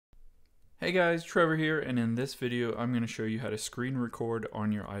Hey guys, Trevor here, and in this video I'm going to show you how to screen record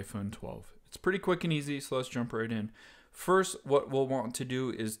on your iPhone 12. It's pretty quick and easy, so let's jump right in. First, what we'll want to do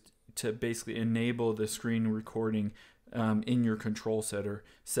is to basically enable the screen recording in your control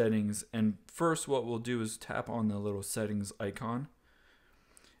settings. And first what we'll do is tap on the little settings icon.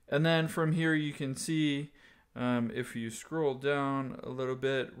 And then from here you can see, if you scroll down a little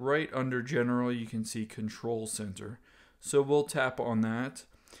bit, right under general you can see control center. So we'll tap on that.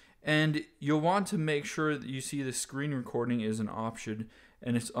 And you'll want to make sure that you see the screen recording is an option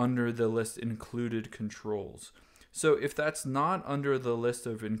and it's under the list included controls. So if that's not under the list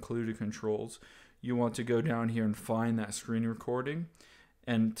of included controls, you want to go down here and find that screen recording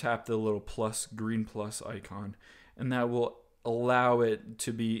and tap the little green plus icon, and that will allow it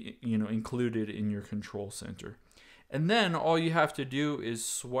to be included in your control center. And then all you have to do is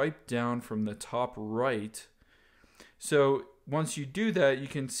swipe down from the top right. So once you do that, you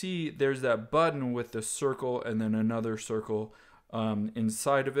can see there's that button with the circle and then another circle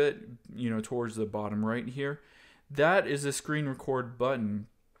inside of it, towards the bottom right here. That is a screen record button.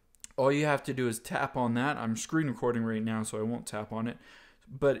 All you have to do is tap on that. I'm screen recording right now, so I won't tap on it.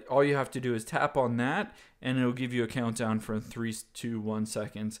 But all you have to do is tap on that, and it'll give you a countdown from 3, 2, 1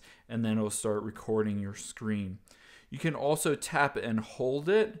 seconds, and then it'll start recording your screen. You can also tap and hold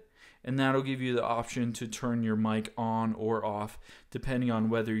it, and that'll give you the option to turn your mic on or off depending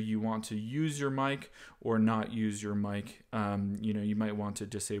on whether you want to use your mic or not use your mic. You might want to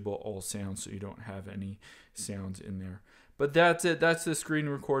disable all sounds so you don't have any sounds in there. But that's it. That's the screen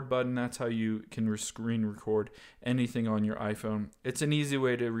record button. That's how you can screen record anything on your iPhone. It's an easy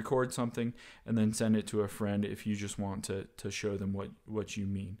way to record something and then send it to a friend if you just want to show them what you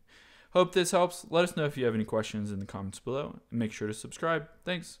mean. Hope this helps. Let us know if you have any questions in the comments below. And make sure to subscribe.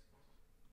 Thanks.